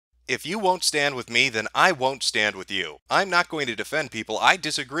If you won't stand with me, then I won't stand with you. I'm not going to defend people I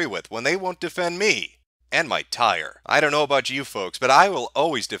disagree with when they won't defend me. And my tire. I don't know about you folks, but I will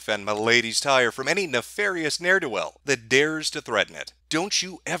always defend my lady's tire from any nefarious ne'er-do-well that dares to threaten it. Don't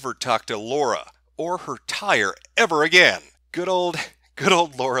you ever talk to Laura or her tire ever again. Good old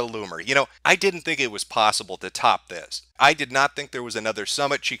Laura Loomer. You know, I didn't think it was possible to top this. I did not think there was another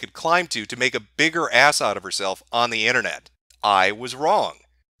summit she could climb to make a bigger ass out of herself on the internet. I was wrong.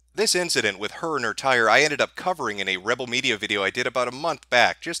 This incident with her and her tire I ended up covering in a Rebel Media video I did about a month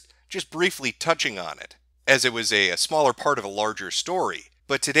back, just briefly touching on it, as it was a smaller part of a larger story.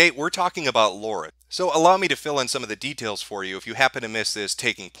 But today we're talking about Laura, so allow me to fill in some of the details for you if you happen to miss this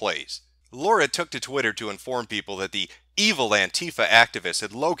taking place. Laura took to Twitter to inform people that the evil Antifa activists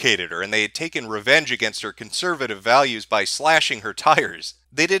had located her and they had taken revenge against her conservative values by slashing her tires.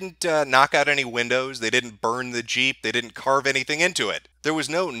 They didn't knock out any windows, they didn't burn the Jeep, they didn't carve anything into it. There was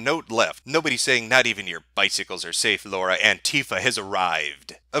no note left, nobody saying, "Not even your bicycles are safe, Laura, Antifa has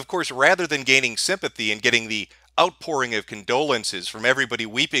arrived." Of course, rather than gaining sympathy and getting the outpouring of condolences from everybody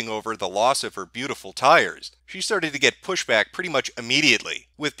weeping over the loss of her beautiful tires, she started to get pushback pretty much immediately,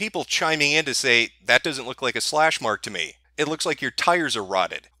 with people chiming in to say, "That doesn't look like a slash mark to me. It looks like your tires are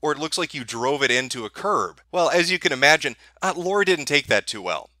rotted," or "It looks like you drove it into a curb." Well, as you can imagine, Laura didn't take that too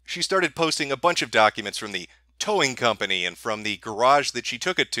well. She started posting a bunch of documents from the towing company and from the garage that she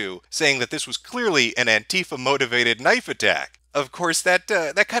took it to, saying that this was clearly an Antifa-motivated knife attack. Of course, that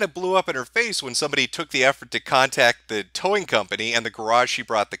kind of blew up in her face when somebody took the effort to contact the towing company and the garage she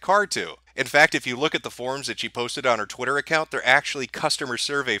brought the car to. In fact, if you look at the forms that she posted on her Twitter account, they're actually customer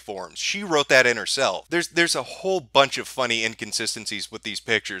survey forms. She wrote that in herself. There's a whole bunch of funny inconsistencies with these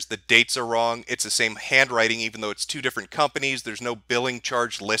pictures. The dates are wrong. It's the same handwriting even though it's two different companies. There's no billing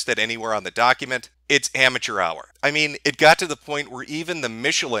charge listed anywhere on the document. It's amateur hour. I mean, it got to the point where even the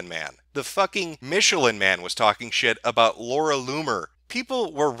Michelin Man, the fucking Michelin Man, was talking shit about Laura Loomer.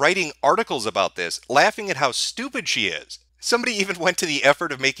 People were writing articles about this, laughing at how stupid she is. Somebody even went to the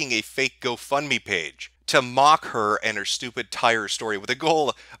effort of making a fake GoFundMe page to mock her and her stupid tire story with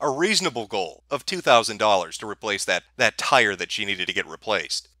a reasonable goal of $2,000 to replace that tire that she needed to get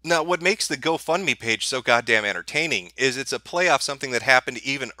replaced. Now, what makes the GoFundMe page so goddamn entertaining is it's a play off something that happened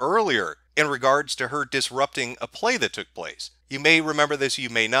even earlier in regards to her disrupting a play that took place. You may remember this, you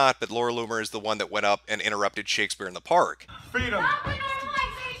may not, but Laura Loomer is the one that went up and interrupted Shakespeare in the Park. Freedom. Stop the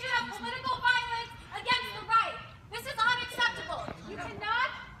normalization of political violence against the right. This is unacceptable. You cannot.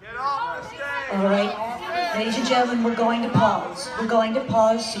 Get off the stage. All right. Ladies and gentlemen, we're going to pause. We're going to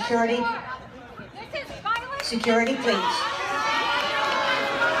pause. Security. This is violence. Security, please.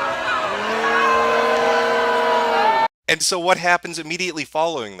 And so what happens immediately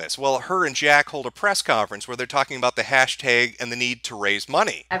following this? Well, her and Jack hold a press conference where they're talking about the hashtag and the need to raise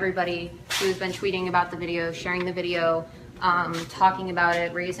money. Everybody who's been tweeting about the video, sharing the video, talking about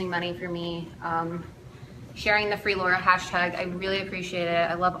it, raising money for me, sharing the Free Laura hashtag, I really appreciate it.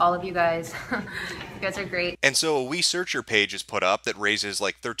 I love all of you guys. You guys are great. And so a We Searcher page is put up that raises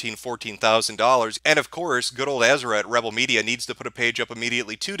like $13,000, $14,000. And of course, good old Ezra at Rebel Media needs to put a page up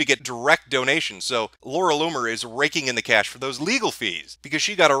immediately too to get direct donations. So Laura Loomer is raking in the cash for those legal fees because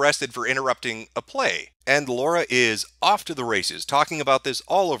she got arrested for interrupting a play. And Laura is off to the races, talking about this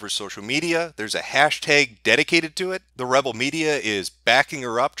all over social media. There's a hashtag dedicated to it. The Rebel Media is backing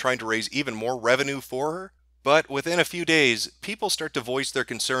her up, trying to raise even more revenue for her. But within a few days, people start to voice their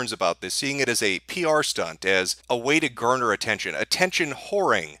concerns about this, seeing it as a PR stunt, as a way to garner attention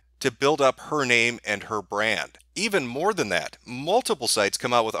whoring to build up her name and her brand. Even more than that, multiple sites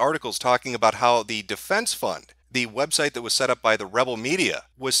come out with articles talking about how the Defense Fund, the website that was set up by the Rebel Media,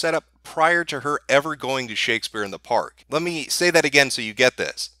 was set up prior to her ever going to Shakespeare in the Park. Let me say that again so you get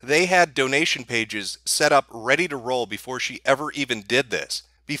this. They had donation pages set up ready to roll before she ever even did this,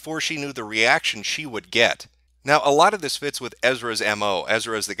 before she knew the reaction she would get. Now, a lot of this fits with Ezra's MO.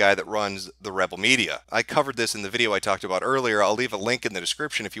 Ezra is the guy that runs the Rebel Media. I covered this in the video I talked about earlier. I'll leave a link in the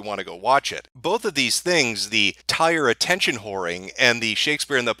description if you want to go watch it. Both of these things, the tire attention whoring and the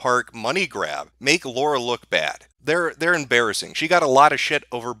Shakespeare in the Park money grab, make Laura look bad. They're embarrassing. She got a lot of shit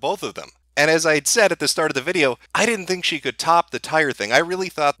over both of them. And as I had said at the start of the video, I didn't think she could top the tire thing. I really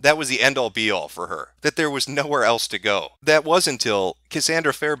thought that was the end-all be-all for her, that there was nowhere else to go. That was until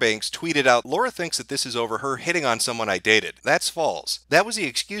Cassandra Fairbanks tweeted out, "Laura thinks that this is over her hitting on someone I dated. That's false. That was the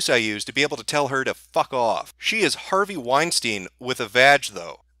excuse I used to be able to tell her to fuck off." She is Harvey Weinstein with a vag,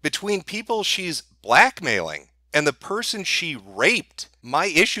 though. Between people she's blackmailing and the person she raped, my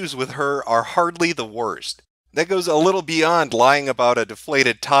issues with her are hardly the worst. That goes a little beyond lying about a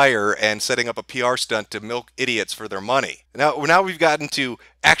deflated tire and setting up a PR stunt to milk idiots for their money. Now we've gotten to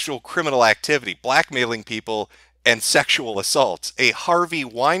actual criminal activity, blackmailing people, and sexual assaults. A Harvey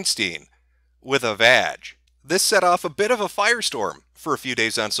Weinstein with a vag. This set off a bit of a firestorm for a few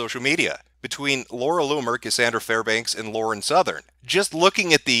days on social media between Laura Loomer, Cassandra Fairbanks, and Lauren Southern. Just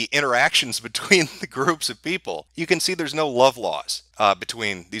looking at the interactions between the groups of people, you can see there's no love loss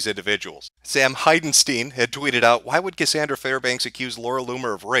between these individuals. Sam Heidenstein had tweeted out, "Why would Cassandra Fairbanks accuse Laura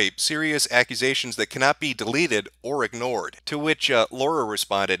Loomer of rape? Serious accusations that cannot be deleted or ignored." To which Laura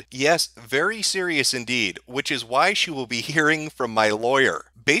responded, "Yes, very serious indeed, which is why she will be hearing from my lawyer.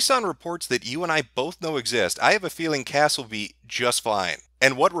 Based on reports that you and I both know exist, I have a feeling Cass will be just fine."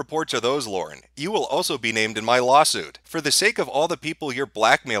 And what reports are those, Lauren? You will also be named in my lawsuit. For the sake of all the people you're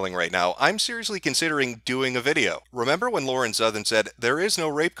blackmailing right now, I'm seriously considering doing a video. Remember when Lauren Southern said, "There is no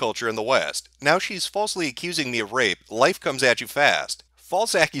rape culture in the West"? Now she's falsely accusing me of rape. Life comes at you fast.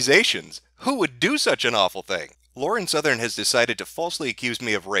 False accusations? Who would do such an awful thing? Lauren Southern has decided to falsely accuse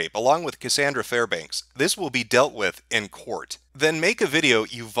me of rape, along with Cassandra Fairbanks. This will be dealt with in court. Then make a video,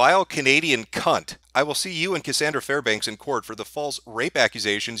 you vile Canadian cunt. I will see you and Cassandra Fairbanks in court for the false rape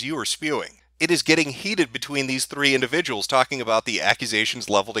accusations you are spewing. It is getting heated between these three individuals talking about the accusations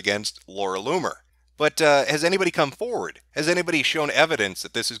leveled against Laura Loomer. But has anybody come forward? Has anybody shown evidence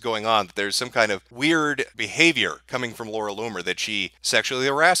that this is going on, that there's some kind of weird behavior coming from Laura Loomer, that she sexually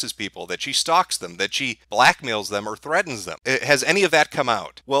harasses people, that she stalks them, that she blackmails them or threatens them? Has any of that come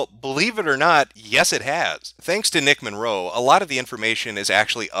out? Well, believe it or not, yes it has. Thanks to Nick Monroe, a lot of the information is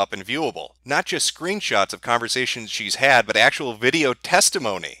actually up and viewable. Not just screenshots of conversations she's had, but actual video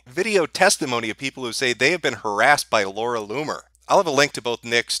testimony. Video testimony of people who say they have been harassed by Laura Loomer. I'll have a link to both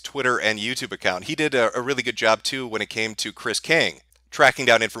Nick's Twitter and YouTube account. He did a really good job, too, when it came to Chris King, tracking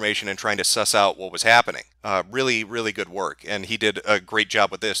down information and trying to suss out what was happening. Really, really good work. And he did a great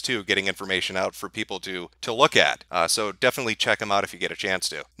job with this, too, getting information out for people to look at. So definitely check him out if you get a chance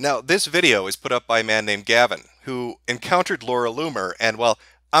to. Now, this video is put up by a man named Gavin, who encountered Laura Loomer, and, well,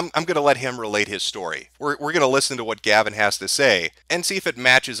 I'm going to let him relate his story. We're going to listen to what Gavin has to say and see if it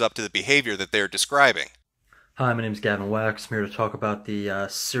matches up to the behavior that they're describing. Hi, my name is Gavin Wax. I'm here to talk about the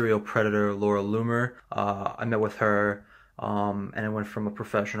serial predator Laura Loomer. I met with her and it went from a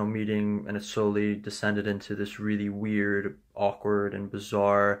professional meeting and it slowly descended into this really weird, awkward, and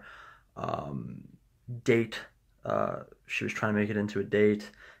bizarre date. She was trying to make it into a date,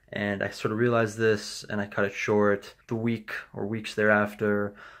 and I sort of realized this and I cut it short. The week or weeks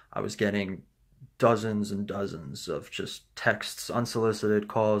thereafter, I was getting dozens and dozens of just texts, unsolicited,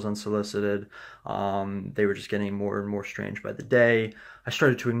 calls unsolicited. They were just getting more and more strange by the day. I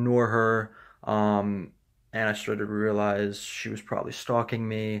started to ignore her, and I started to realize she was probably stalking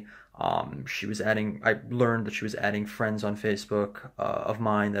me. I learned that she was adding friends on Facebook of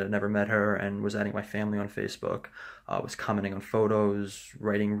mine that had never met her, and was adding my family on Facebook, was commenting on photos,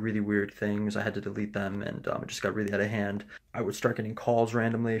 writing really weird things. I had to delete them, and it just got really out of hand. I would start getting calls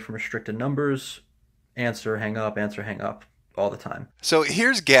randomly from restricted numbers, answer, hang up, all the time. So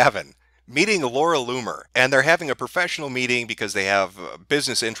here's Gavin meeting Laura Loomer, and they're having a professional meeting because they have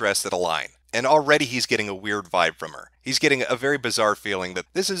business interests that align. And already he's getting a weird vibe from her. He's getting a very bizarre feeling that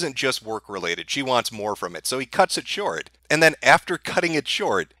this isn't just work-related. She wants more from it. So he cuts it short. And then after cutting it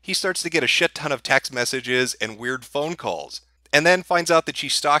short, he starts to get a shit ton of text messages and weird phone calls. And then finds out that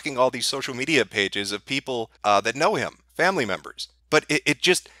she's stalking all these social media pages of people that know him, family members. But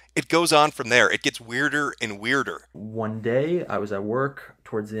it goes on from there. It gets weirder and weirder. One day, I was at work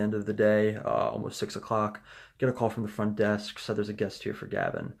towards the end of the day, almost 6 o'clock. Get a call from the front desk, said there's a guest here for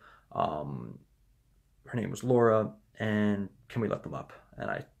Gavin. Her name was Laura, and can we let them up?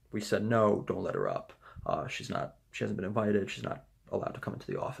 And we said, no, don't let her up. She hasn't been invited. She's not allowed to come into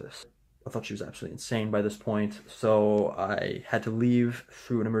the office. I thought she was absolutely insane by this point, so I had to leave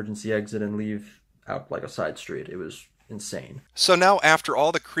through an emergency exit and leave out like a side street. It was insane. So now, after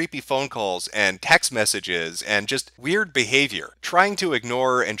all the creepy phone calls and text messages and just weird behavior, trying to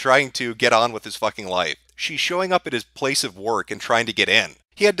ignore and trying to get on with his fucking life, she's showing up at his place of work and trying to get in.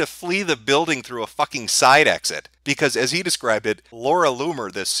 He had to flee the building through a fucking side exit because, as he described it, Laura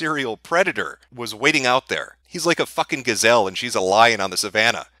Loomer, the serial predator, was waiting out there. He's like a fucking gazelle and she's a lion on the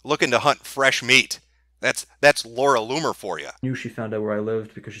savannah, looking to hunt fresh meat. That's Laura Loomer for you. I knew she found out where I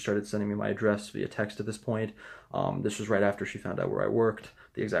lived because she started sending me my address via text at this point. This was right after she found out where I worked,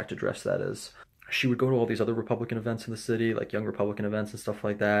 the exact address that is. She would go to all these other Republican events in the city, like young Republican events and stuff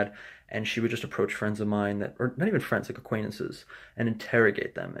like that, and she would just approach friends of mine or not even friends, like acquaintances, and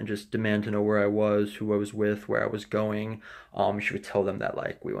interrogate them and just demand to know where I was, who I was with, where I was going. She would tell them that,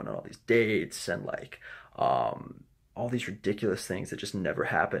 like, we went on all these dates and, like, all these ridiculous things that just never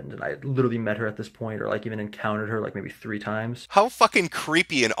happened. And I literally met her at this point, or like even encountered her like maybe 3 times. How fucking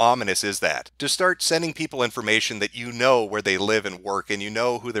creepy and ominous is that? To start sending people information that you know where they live and work and you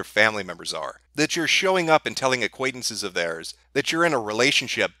know who their family members are. That you're showing up and telling acquaintances of theirs that you're in a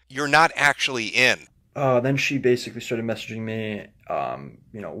relationship you're not actually in. Then she basically started messaging me,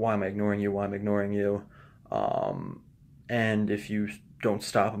 why am I ignoring you? Why am I ignoring you? And if you don't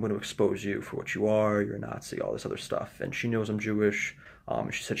stop, I'm going to expose you for what you are. You're a Nazi, all this other stuff. And she knows I'm Jewish.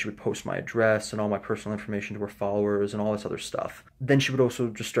 She said she would post my address and all my personal information to her followers and all this other stuff. Then she would also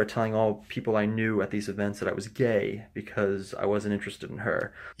just start telling all people I knew at these events that I was gay because I wasn't interested in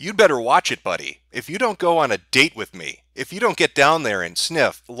her. You'd better watch it, buddy. If you don't go on a date with me, if you don't get down there and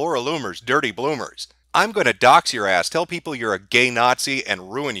sniff Laura Loomer's dirty bloomers, I'm going to dox your ass, tell people you're a gay Nazi,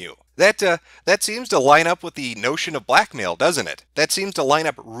 and ruin you. That seems to line up with the notion of blackmail, doesn't it? That seems to line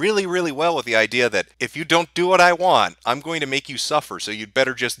up really, really well with the idea that if you don't do what I want, I'm going to make you suffer, so you'd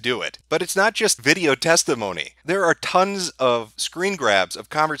better just do it. But it's not just video testimony. There are tons of screen grabs of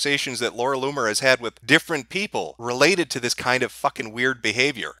conversations that Laura Loomer has had with different people related to this kind of fucking weird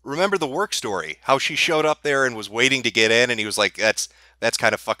behavior. Remember the work story? How she showed up there and was waiting to get in, and he was like, that's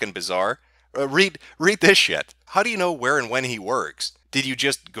kind of fucking bizarre. Read this shit. How do you know where and when he works? Did you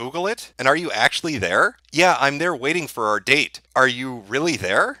just Google it? And are you actually there? Yeah, I'm there waiting for our date. Are you really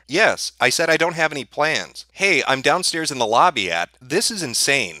there? Yes, I said I don't have any plans. Hey, I'm downstairs in the lobby at... This is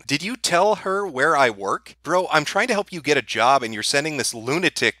insane. Did you tell her where I work? Bro, I'm trying to help you get a job and you're sending this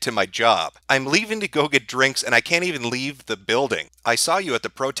lunatic to my job. I'm leaving to go get drinks and I can't even leave the building. I saw you at the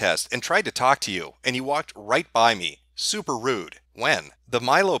protest and tried to talk to you, and you walked right by me. Super rude. When? The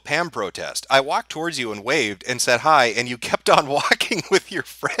Milo Pam protest. I walked towards you and waved and said hi, and you kept on walking with your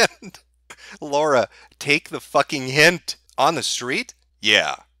friend. Laura, take the fucking hint. On the street?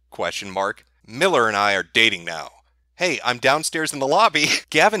 Yeah. Question mark. Miller and I are dating now. Hey, I'm downstairs in the lobby.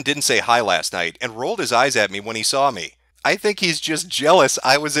 Gavin didn't say hi last night and rolled his eyes at me when he saw me. I think he's just jealous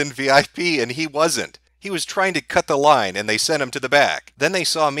I was in VIP and he wasn't. He was trying to cut the line and they sent him to the back. Then they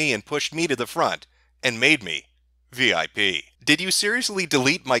saw me and pushed me to the front and made me VIP. Did you seriously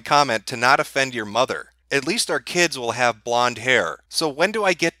delete my comment to not offend your mother? At least our kids will have blonde hair. So when do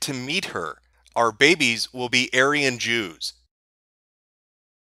I get to meet her? Our babies will be Aryan Jews.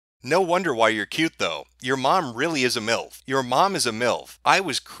 No wonder why you're cute though. Your mom really is a MILF. Your mom is a MILF. I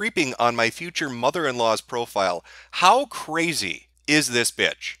was creeping on my future mother-in-law's profile. How crazy is this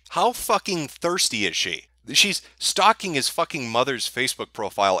bitch? How fucking thirsty is she? She's stalking his fucking mother's Facebook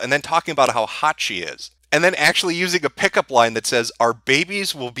profile and then talking about how hot she is. And then actually using a pickup line that says, our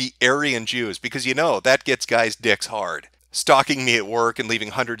babies will be Aryan Jews, because you know, that gets guys' dicks hard. Stalking me at work and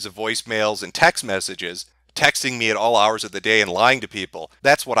leaving hundreds of voicemails and text messages, texting me at all hours of the day and lying to people.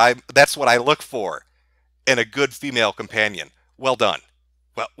 That's what I look for in a good female companion. Well done.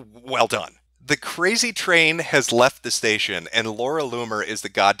 Well done. The crazy train has left the station and Laura Loomer is the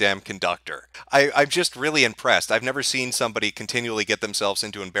goddamn conductor. I'm just really impressed. I've never seen somebody continually get themselves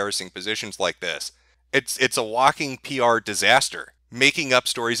into embarrassing positions like this. It's a walking PR disaster. Making up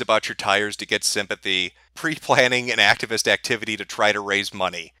stories about your tires to get sympathy, pre-planning an activist activity to try to raise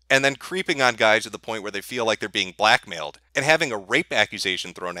money, and then creeping on guys to the point where they feel like they're being blackmailed, and having a rape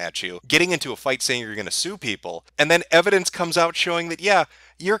accusation thrown at you, getting into a fight saying you're going to sue people, and then evidence comes out showing that, yeah,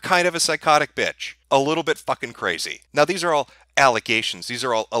 you're kind of a psychotic bitch. A little bit fucking crazy. Now, these are all allegations. These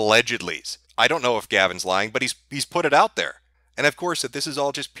are all allegedlys. I don't know if Gavin's lying, but he's put it out there. And of course, that this is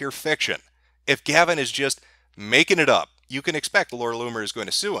all just pure fiction. If Gavin is just making it up, you can expect Laura Loomer is going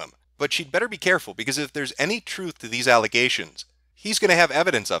to sue him. But she'd better be careful, because if there's any truth to these allegations, he's going to have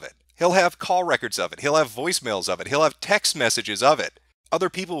evidence of it. He'll have call records of it. He'll have voicemails of it. He'll have text messages of it. Other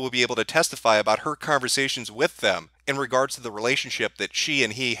people will be able to testify about her conversations with them in regards to the relationship that she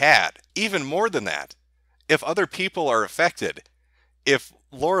and he had. Even more than that, if other people are affected, if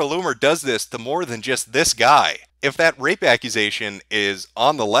Laura Loomer does this to more than just this guy, if that rape accusation is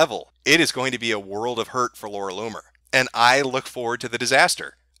on the level, it is going to be a world of hurt for Laura Loomer. And I look forward to the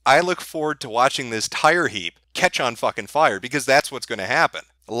disaster. I look forward to watching this tire heap catch on fucking fire, because that's what's going to happen.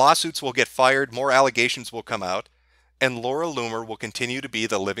 Lawsuits will get fired, more allegations will come out, and Laura Loomer will continue to be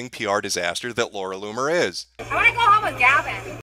the living PR disaster that Laura Loomer is. I want to go home with Gavin.